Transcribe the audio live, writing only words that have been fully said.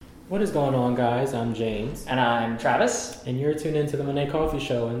What is going on, guys? I'm James. And I'm Travis. And you're tuned into the Monday Coffee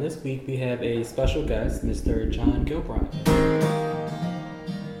Show. And this week we have a special guest, Mr. John Gilbride.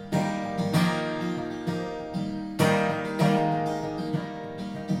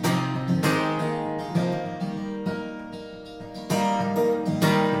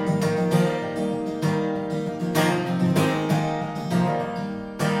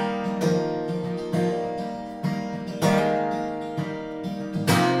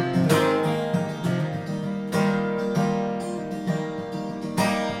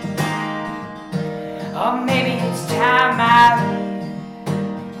 Or maybe it's time I leave.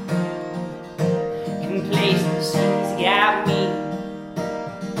 Complacency's got me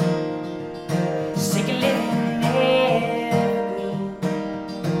sick of living evergreen.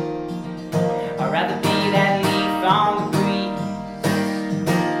 I'd rather be that leaf on the breeze.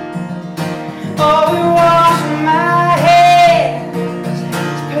 Oh, we wash my hands to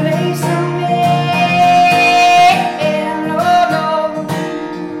place on me.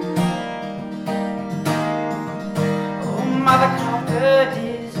 Mother conquered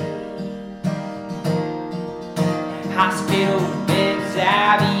disease, hospital beds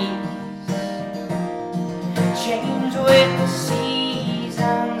at ease, change with the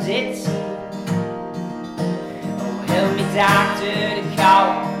seasons it seems. Oh, help me, doctor, to call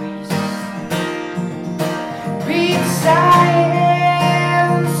priest. Breathe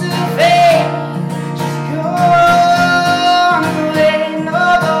science of faith, she's gone away, no.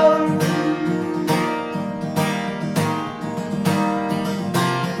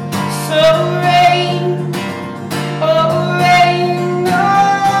 So rain, oh rain on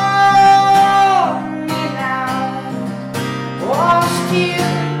me now. Wash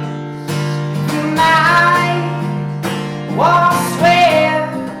tears from my eyes, wash sweat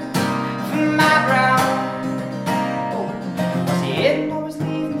from my brow. Oh, was the end always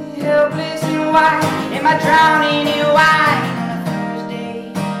leave me helpless and white? Am I drowning in wine on a Thursday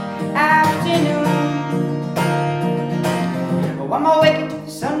afternoon? Oh, I'm awakened to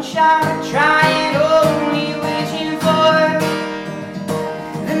the sunshine, trying, only wishing for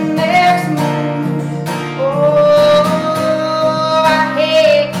the next moon. Oh, I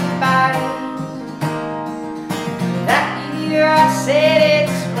hate goodbye. That year I said it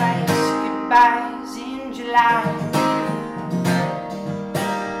twice, goodbyes in July.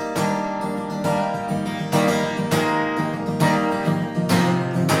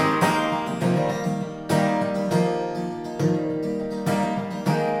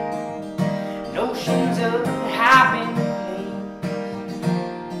 Notions of having pain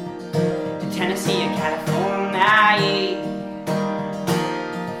to Tennessee or California.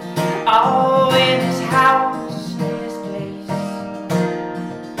 Oh, in this house, in this place,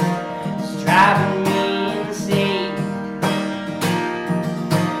 it's driving me insane,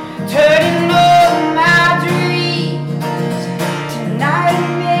 turning all my dreams to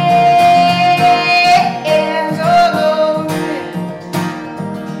nightmares. Oh,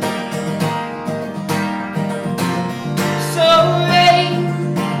 so rain,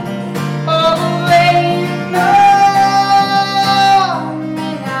 oh rain on me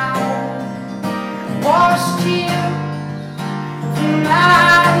now. Wash tears from my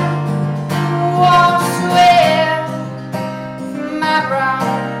eyes, wash sweat from my brow.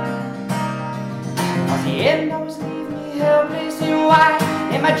 Was the end always leave me helpless and white?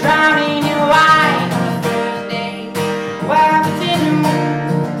 Am I drowning in wine on a Thursday afternoon?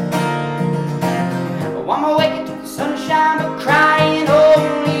 Oh, I'm awakened to the sunshine, but crying,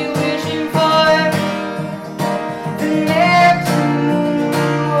 only wishing for the next moon.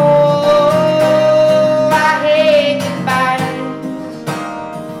 Oh, I hate goodbye.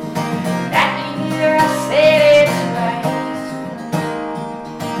 That year I said it twice.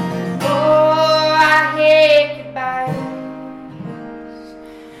 Oh, I hate goodbye.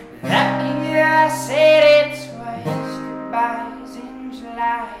 That year I said it twice. Goodbyes in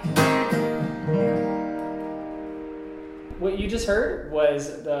July. What you just heard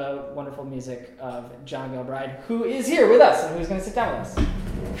was the wonderful music of John Gilbride, who is here with us and who's going to sit down with us.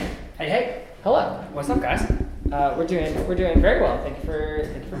 Hey, Hello. what's up, guys? We're doing very well. Thank you for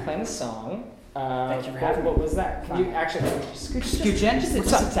playing the song. Thank you for having me. What was that? Fine. You actually scooch in? Just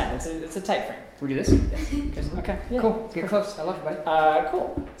What's a up? tad. It's a tight frame. We do this? Yes. Okay, Yeah. cool. Let's get close. I love you, buddy.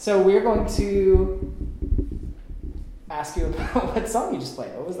 Cool. So we're going to ask you about what song you just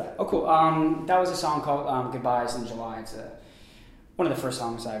played. What was that? Oh, cool. That was a song called Goodbyes in July. It's one of the first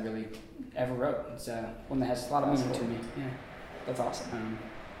songs I really ever wrote. It's one that has a lot of meaning to me. Yeah. That's awesome.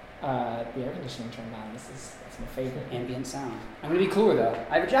 The air conditioning turned on. That's my favorite. Ambient sound. I'm gonna be cooler though.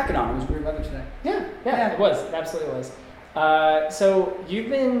 I have a jacket on. It was weird weather today. Yeah, it was. It absolutely was. So you've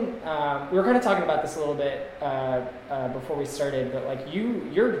been, we were kind of talking about this a little bit before we started, but like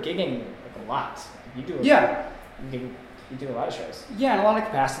you're gigging like a lot. You do. You do a lot of shows. Yeah, in a lot of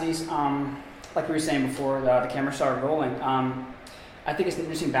capacities. Like we were saying before the camera started rolling. I think it's an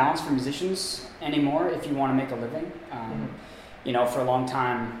interesting balance for musicians anymore if you want to make a living. You know, for a long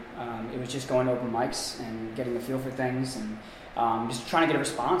time, it was just going to open mics and getting a feel for things and just trying to get a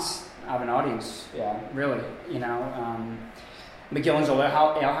response out of an audience. Yeah, really. You know, McGillen's Ale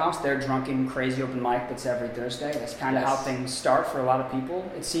House, their drunken, crazy open mic that's every Thursday. That's kind of how things start for a lot of people.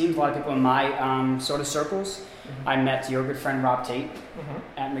 It seems a lot of people in my sort of circles. I met your good friend Rob Tate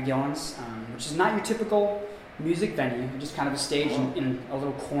at McGillen's, which is not your typical music venue, just kind of a stage in a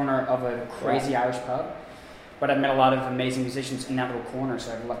little corner of a crazy Irish pub. But I've met a lot of amazing musicians in that little corner,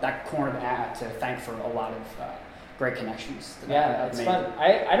 so I've left that corner to thank for a lot of great connections. It's made. fun.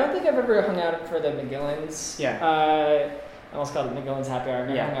 I don't think I've ever hung out for the McGillen's. I almost called it McGillen's Happy Hour. I've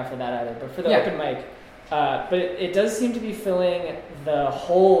never hung out for that either, but for the open mic. But it does seem to be filling the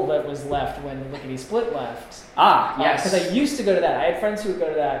hole that was left when Lickety Split left. Yes. Because I used to go to that. I had friends who would go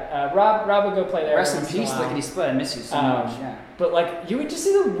to that. Rob would go play there. Rest in peace, Lickety Split. I miss you so much. Yeah. But like you would just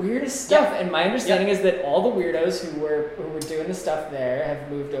see the weirdest stuff, and my understanding is that all the weirdos who were doing the stuff there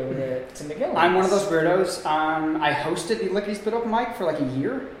have moved over to McGillen's. I'm one of those weirdos. I hosted the Lickety Split open mic for like a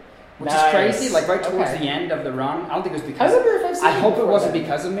year. Which is crazy, like right towards the end of the run. I don't think it was because. I wonder if I've seen you. I hope it wasn't then.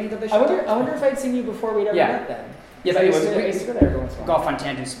 because of me that they shut I wonder if I'd seen you before we'd ever met then. Yeah, but I used to go there every once in a while. Golf on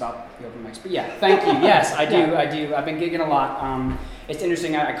tangents about the open mics. But yeah, thank you. Yes, I do. I've been gigging a lot. It's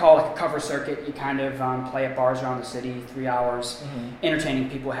interesting. I call it like a cover circuit. You kind of play at bars around the city, 3 hours, entertaining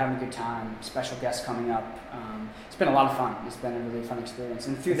people, having a good time, special guests coming up. It's been a lot of fun. It's been a really fun experience.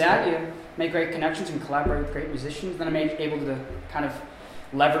 And through that, you make great connections and collaborate with great musicians. Then I'm able to kind of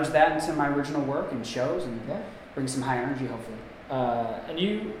leverage that into my original work and shows and bring some high energy, hopefully. And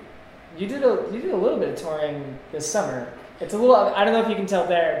you did a little bit of touring this summer. It's a little, I don't know if you can tell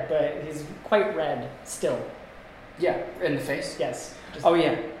there, but he's quite red still. Yeah, in the face? Yes.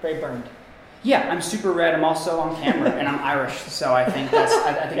 Very burned. Yeah, I'm super red. I'm also on camera, and I'm Irish, so I think it's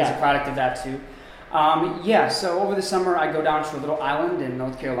a product of that too. So over the summer I go down to a little island in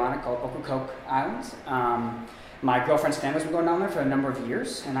North Carolina called Ocracoke Island. My girlfriend's family's been going down there for a number of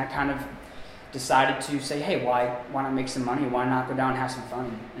years, and I kind of decided to say, hey, why not make some money? Why not go down and have some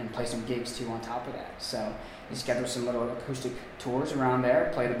fun and play some gigs too on top of that? So we scheduled some little acoustic tours around there,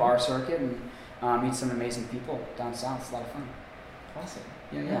 play the bar circuit, and meet some amazing people down south. It's a lot of fun. Awesome.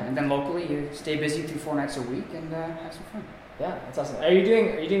 Yeah. And then locally, you stay busy 4 nights a week and have some fun. Yeah, that's awesome. Are you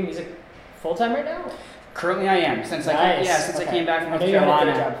doing music full time right now? Currently, I am. Since I came back from North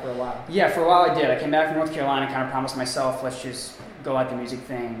Carolina. You had a good job for a while. Yeah, for a while I did. I came back from North Carolina, kind of promised myself, let's just go at the music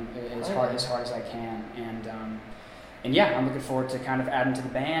thing as hard as I can, and I'm looking forward to kind of adding to the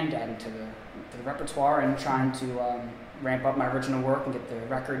band, adding to the repertoire, and trying to ramp up my original work and get the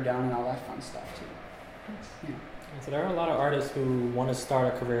record done and all that fun stuff too. Yeah. So there are a lot of artists who want to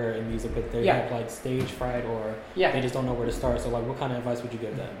start a career in music, but they have like stage fright or they just don't know where to start. So like, what kind of advice would you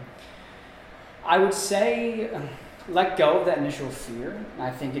give them? I would say let go of that initial fear.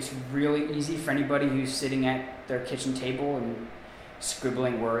 I think it's really easy for anybody who's sitting at their kitchen table and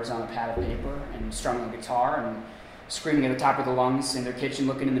scribbling words on a pad of paper and strumming a guitar and screaming at the top of their lungs in their kitchen,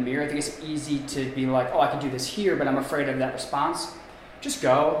 looking in the mirror. I think it's easy to be like, I can do this here, but I'm afraid of that response. Just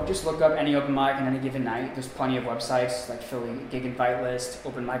go. Just look up any open mic on any given night. There's plenty of websites like Philly Gig Invite List,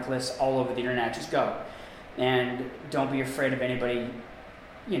 open mic lists all over the internet. Just go. And don't be afraid of anybody,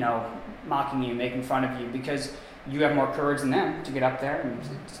 mocking you, making fun of you, because you have more courage than them to get up there and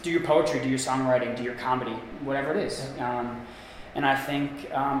do your poetry, do your songwriting, do your comedy, whatever it is. And I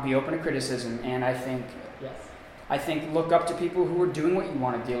think be open to criticism. And I think look up to people who are doing what you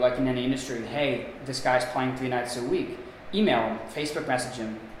want to do, like in any industry. Hey, this guy's playing 3 nights a week. Email him, Facebook message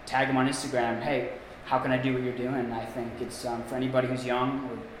him, tag him on Instagram. Hey, how can I do what you're doing? I think it's for anybody who's young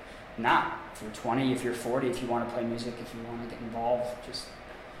or not. If you're 20, if you're 40, if you want to play music, if you want to get involved, just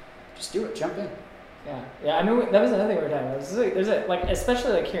do it. Jump in. Yeah. I mean, that was another thing we were talking about. There's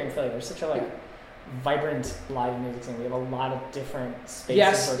especially like here in Philly, there's such a vibrant live music scene. We have a lot of different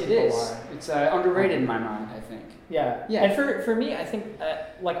spaces where people are. It's underrated in my mind, I think. Yeah. And for me, I think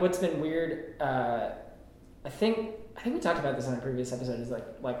what's been weird. I think we talked about this in a previous episode. Is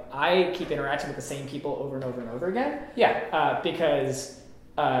like I keep interacting with the same people over and over and over again. Yeah. Because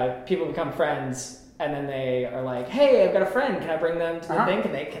people become friends. And then they are like, hey, I've got a friend. Can I bring them to the thing?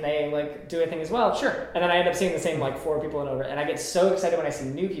 Can they like do a thing as well? Sure. And then I end up seeing the same 4 people and over. And I get so excited when I see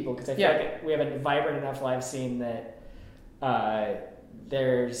new people because I feel like we have a vibrant enough live scene that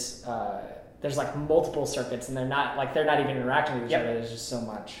there's there's like multiple circuits, and they're not even interacting with each other. There's just so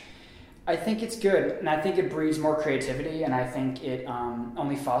much. I think it's good, and I think it breeds more creativity, and I think it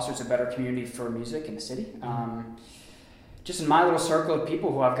only fosters a better community for music in the city. Just in my little circle of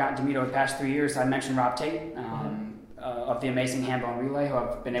people who I've gotten to meet over the past 3 years, I mentioned Rob Tate of the Amazing Handball and Relay, who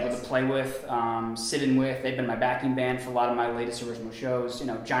I've been able to play with, sit in with. They've been my backing band for a lot of my latest original shows. You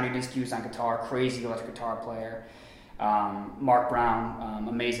know, Johnny Discu's on guitar, crazy electric guitar player. Mark Brown,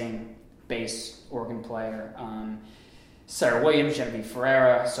 amazing bass organ player. Sarah Williams, Genevieve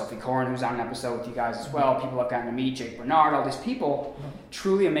Ferreira, Sophie Corin, who's on an episode with you guys as well. People I've gotten to meet, Jake Bernard, all these people,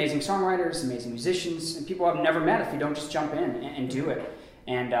 truly amazing songwriters, amazing musicians, and people I've never met if you don't just jump in and do it.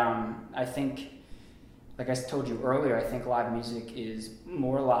 And I think, like I told you earlier, I think live music is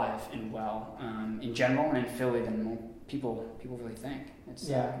more alive and well in general and in Philly than people really think.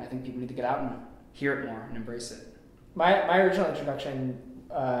 I think people need to get out and hear it more and embrace it. My original introduction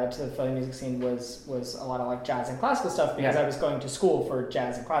to the Philly music scene was a lot of like jazz and classical stuff because I was going to school for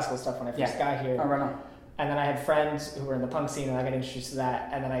jazz and classical stuff when I first got here. Oh, right on. And then I had friends who were in the punk scene, and I got introduced to that.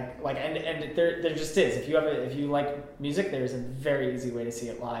 And then I like, and there just is. If you like music, there's a very easy way to see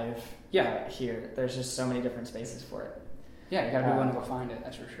it live. Here, there's just so many different spaces for it. Yeah, you gotta be willing to go find it.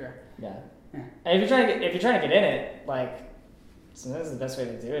 That's for sure. Yeah. And if you're trying to get in it, like, sometimes the best way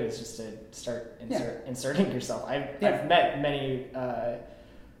to do it is just to start inserting yourself. I've met many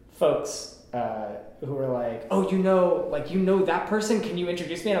folks who were like, "Oh, you know that person? Can you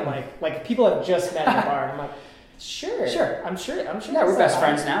introduce me?" And I'm like people have just met in the bar, and I'm like, "Sure, I'm sure." Yeah, we're best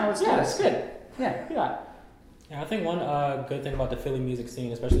friends now. Let's do this. It's good. Yeah, I think one good thing about the Philly music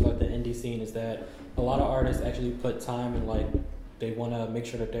scene, especially like the indie scene, is that a lot of artists actually put time and like they want to make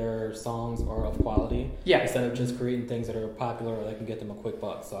sure that their songs are of quality. Yeah. Instead of just creating things that are popular or that can get them a quick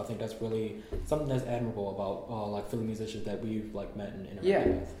buck. So I think that's really something that's admirable about like Philly musicians that we've like met and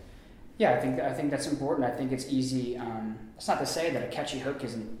interacted with. Yeah, I think that's important. I think it's easy. It's not to say that a catchy hook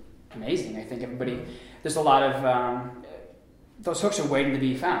isn't amazing. I think there's a lot of those hooks are waiting to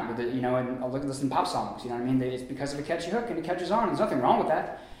be found. And I'll listen to pop songs. You know what I mean? It's because of a catchy hook and it catches on. There's nothing wrong with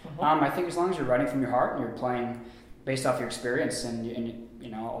that. I think as long as you're writing from your heart and you're playing based off your experience and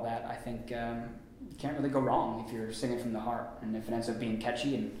you know all that, I think you can't really go wrong if you're singing from the heart. And if it ends up being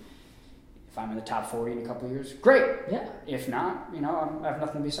catchy, and if I'm in the top 40 in a couple of years, great. Yeah. If not, I have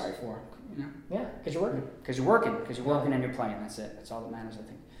nothing to be sorry for. Yeah, because you're working. Because you're working and you're playing. That's it. That's all that matters, I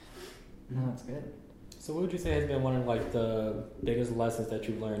think. No, that's good. So what would you say has been one of like the biggest lessons that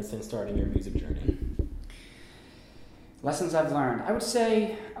you've learned since starting your music journey? Lessons I've learned. I would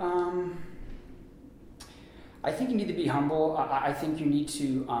say I think you need to be humble. I think you need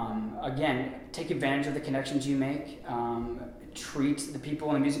to, again, take advantage of the connections you make, treat the people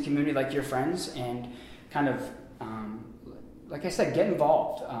in the music community like your friends, and kind of, like I said, get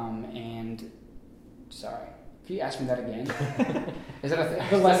involved. Sorry, can you ask me that again? Is that a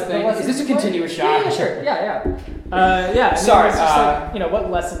thing? Is this a continuous shot? Yeah, sure. Yeah. Sorry.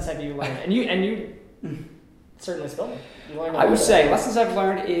 What lessons have you learned? And you certainly spilled them. I would say lessons I've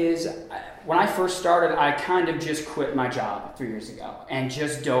learned is when I first started, I kind of just quit my job 3 years ago and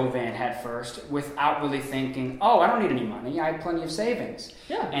just dove in head first without really thinking, I don't need any money. I had plenty of savings.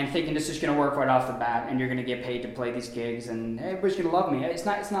 Yeah. And thinking this is going to work right off the bat and you're going to get paid to play these gigs and everybody's going to love me. It's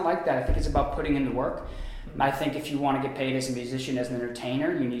not like that. I think it's about putting in the work. I think if you want to get paid as a musician, as an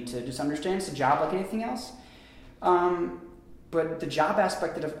entertainer, you need to just understand it's a job like anything else. But the job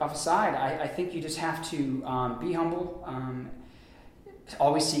aspect of aside, I think you just have to be humble,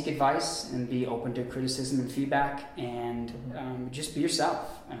 always seek advice, and be open to criticism and feedback, and just be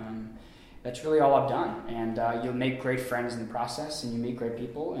yourself. That's really all I've done. And you'll make great friends in the process, and you meet great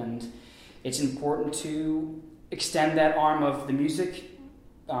people. And it's important to extend that arm of the music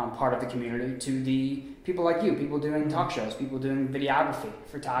part of the community to the people like you, people doing talk shows, people doing videography,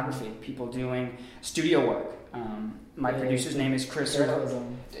 photography, people doing studio work. My producer's name is Chris.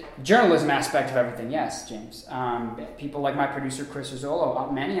 Journalism aspect of everything, yes, James. People like my producer Chris Rizzolo out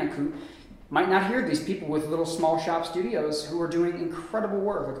in Manioc, who might not hear these people with little small shop studios who are doing incredible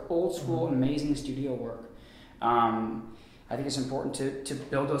work, like old school, amazing studio work. I think it's important to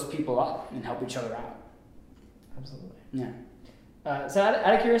build those people up and help each other out. Absolutely. Yeah. So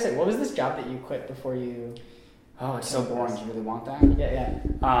out of curiosity, what was this job that you quit before you... Oh, it's so boring. Do you really want that?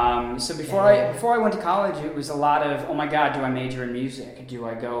 Yeah. So before I went to college, it was a lot of, oh my God, do I major in music? Do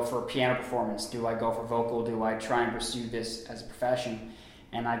I go for piano performance? Do I go for vocal? Do I try and pursue this as a profession?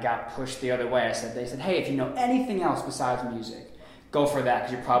 And I got pushed the other way. They said, hey, if you know anything else besides music, go for that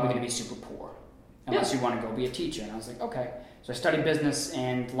because you're probably going to be super poor unless you want to go be a teacher. And I was like, okay. So I studied business,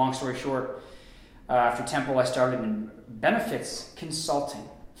 and long story short, after Temple, I started in benefits consulting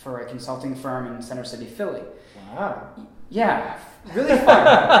for a consulting firm in Center City, Philly. Wow. Yeah, really fun.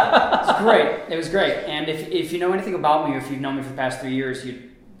 It was great. And if you know anything about me, or if you've known me for the past 3 years,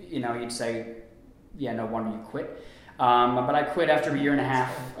 you'd say, yeah, no wonder you quit. But I quit after a year and a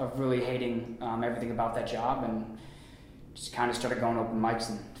half of really hating everything about that job, and just kind of started going to open mics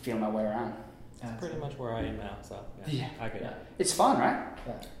and feeling my way around. That's pretty much where I am now. So Yeah. I get it. It's fun, right?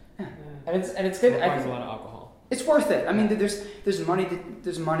 Yeah. And it's good. It I requires think, a lot of alcohol. It's worth it. I mean, there's money to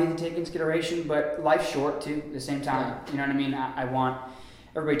take into consideration, but life's short too. At the same time, you know what I mean. I want.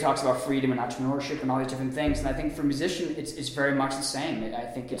 Everybody talks about freedom and entrepreneurship and all these different things, and I think for a musician, it's very much the same. I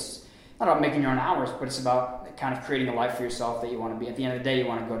think it's not about making your own hours, but it's about kind of creating a life for yourself that you want to be. At the end of the day, you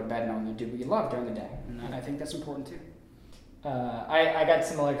want to go to bed knowing you do what you love during the day, and I think that's important too. I got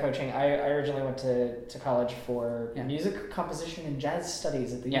similar coaching. I originally went to college for music composition and jazz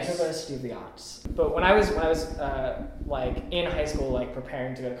studies at the University of the Arts. But when I was like in high school, like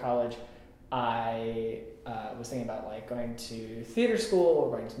preparing to go to college, I was thinking about like going to theater school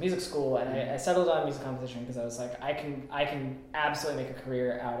or going to music school, and I settled on music composition because I was like, I can absolutely make a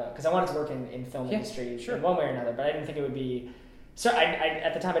career out of, because I wanted to work in film industry in one way or another, but I didn't think it would be. So I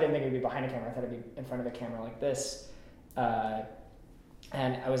at the time I didn't think it would be behind a camera. I thought it'd be in front of a camera like this.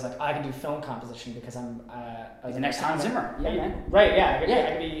 And I was like, I can do film composition because I'm the next Hans Zimmer. Yeah, man. Right, yeah. I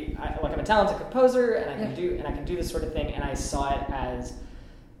can be I'm a talented composer, and I can do this sort of thing. And I saw it as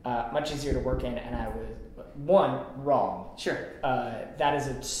much easier to work in, and I was wrong. Sure. That is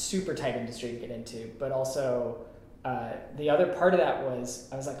a super tight industry to get into, but also the other part of that was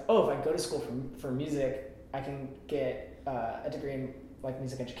I was like, oh, if I go to school for music, I can get a degree in like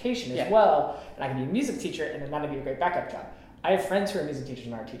music education as well, and I can be a music teacher, and then that'd be a great backup job. I have friends who are music teachers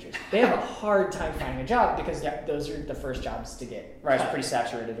and art teachers. They have a hard time finding a job because those are the first jobs to get. Right, it's pretty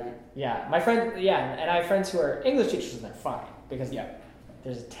saturated, right? Yeah, and I have friends who are English teachers and they're fine because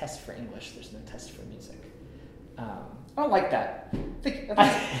there's a test for English, there's no test for music. I don't like that.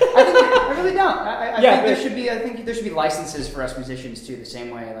 I really don't. I think there should be licenses for us musicians too, the same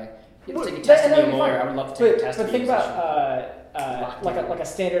way like you have to take a test to be a lawyer. I would love to take a test. But think about like a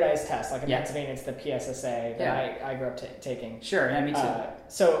standardized test, like in Pennsylvania, it's the PSSA that I grew up taking. Sure, yeah, me too.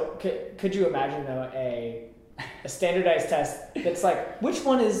 So could you imagine though a standardized test that's like which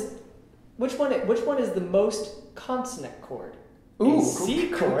one is the most consonant chord? Ooh, C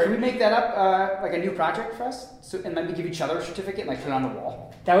chord. Can we make that up like a new project for us? And maybe give each other a certificate and like put it on the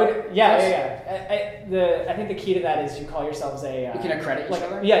wall. That would I think the key to that is you call yourselves a. You can accredit each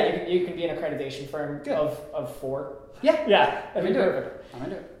other. Yeah, you can be an accreditation firm of 4. Yeah. That'd be perfect. I'm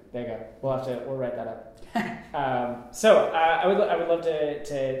into it. There you go. We'll write that up. So I would love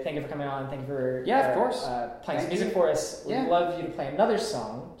to thank you for coming on. Thank you for of course playing some music for us. We'd love you to play another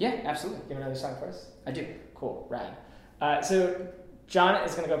song. Yeah, absolutely. You have another song for us? I do. Cool, rad. So John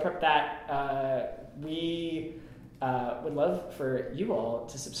is going to go prep that. We would love for you all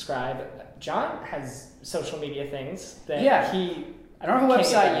to subscribe. John has social media things that I don't have a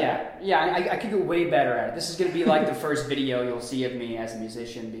website yet. Yeah, I could get way better at it. This is going to be like the first video you'll see of me as a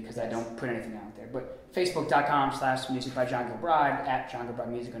musician because I don't put anything out there. But Facebook.com/music by John Gilbride, at John Gilbride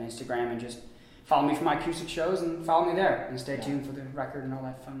Music on Instagram, and just follow me for my acoustic shows and follow me there. And stay tuned for the record and all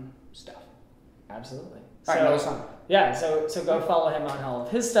that fun stuff. Absolutely. All right, another song. Yeah, so go follow him on all of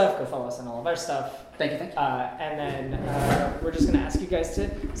his stuff. Go follow us on all of our stuff. Thank you. And then we're just going to ask you guys to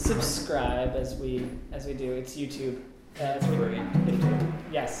subscribe as we do. It's YouTube. It's free.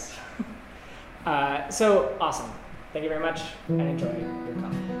 Yes. So awesome. Thank you very much, and enjoy your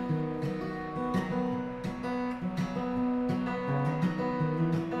coffee.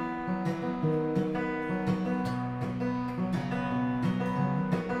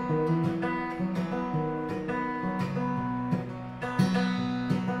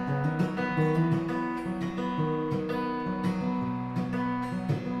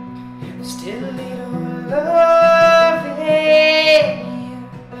 Still a little love in you,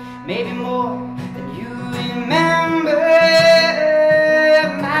 maybe more than you remember,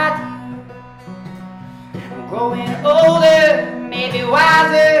 my dear. I'm growing older, maybe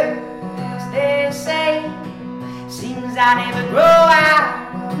wiser, as they say. Seems I never grow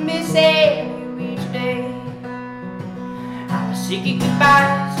out of missing you each day. I'm sick of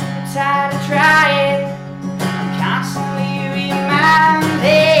goodbyes, I'm tired of trying. I'm constantly reminded.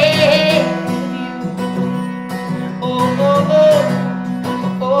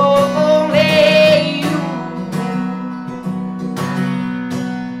 Only you.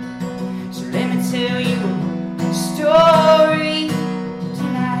 So let me tell you a story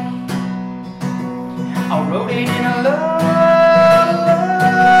tonight. I wrote it in a lullaby.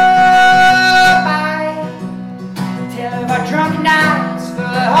 Tell of our drunken nights full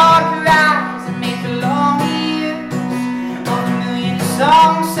of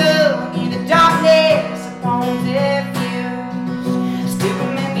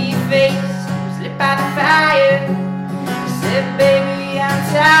by the fire. I said, baby, I'm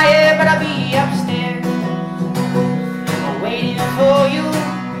tired, but I'll be upstairs waiting for you.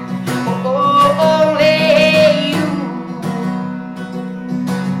 Oh, only you.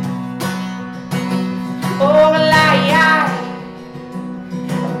 Oh,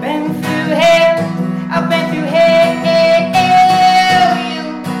 I've been through hell, I've been through hell. You,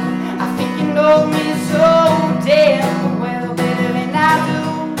 I think you know me so damn well, better than I do.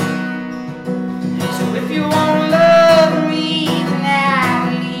 So if you won't love me, then at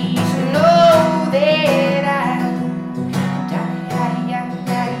least know that I'll die,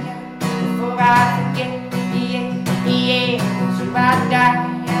 before I forget, yeah. So I die,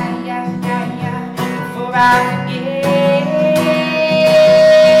 before I forget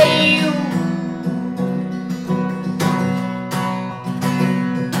you.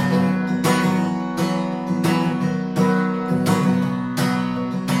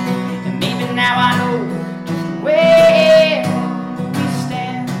 And maybe now I know just where we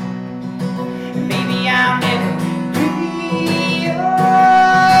stand. And maybe I'll never be your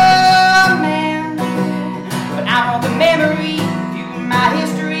man, but I want the memory of you in my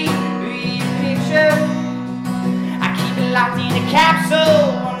history, read your picture. I keep it locked in a capsule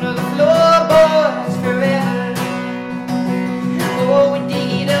under the floorboards forever. Oh, we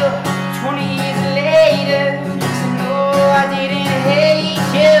dig it up 20 years later. So no, I didn't hate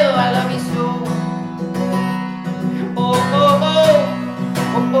you, I love you so. Oh, oh, oh,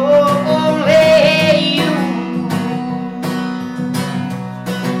 oh, oh, only you.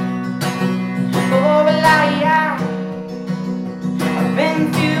 Oh, well, I've been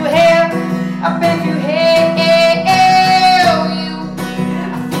through hell, I've been through hell. You,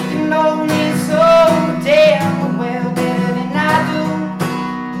 I think you know me so damn well, better than I do.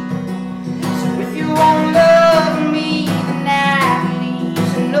 So if you won't love me, then at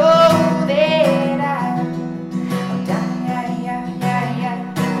least know that I'll die,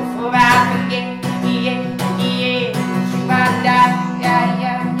 before I forget, yeah. So I die,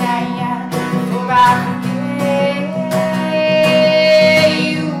 before I forget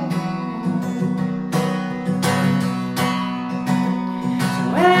you. So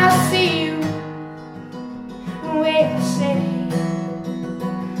when I see you, where I say,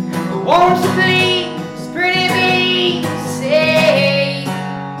 won't you please, pretty please, say, I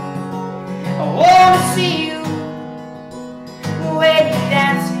wanna see you when you're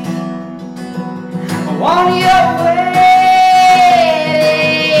dancing. I want your wedding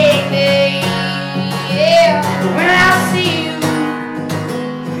day, yeah. When I see you,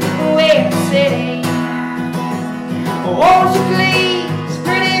 where I say, won't you please,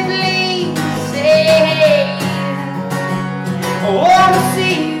 pretty please, say, I wanna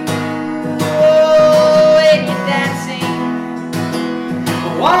see you when you're dancing. I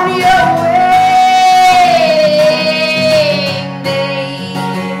want your wedding day.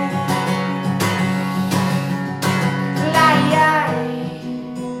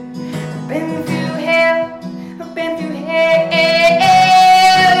 I've been through hell, I've been through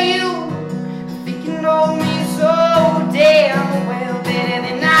hell. You, I think you know me so damn well, better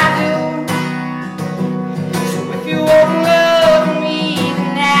than I do. So if you won't love me,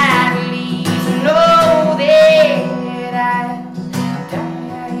 then at least know that I'll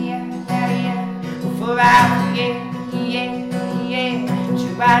die, before I forget, yeah. So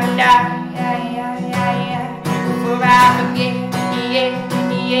I die, before I forget.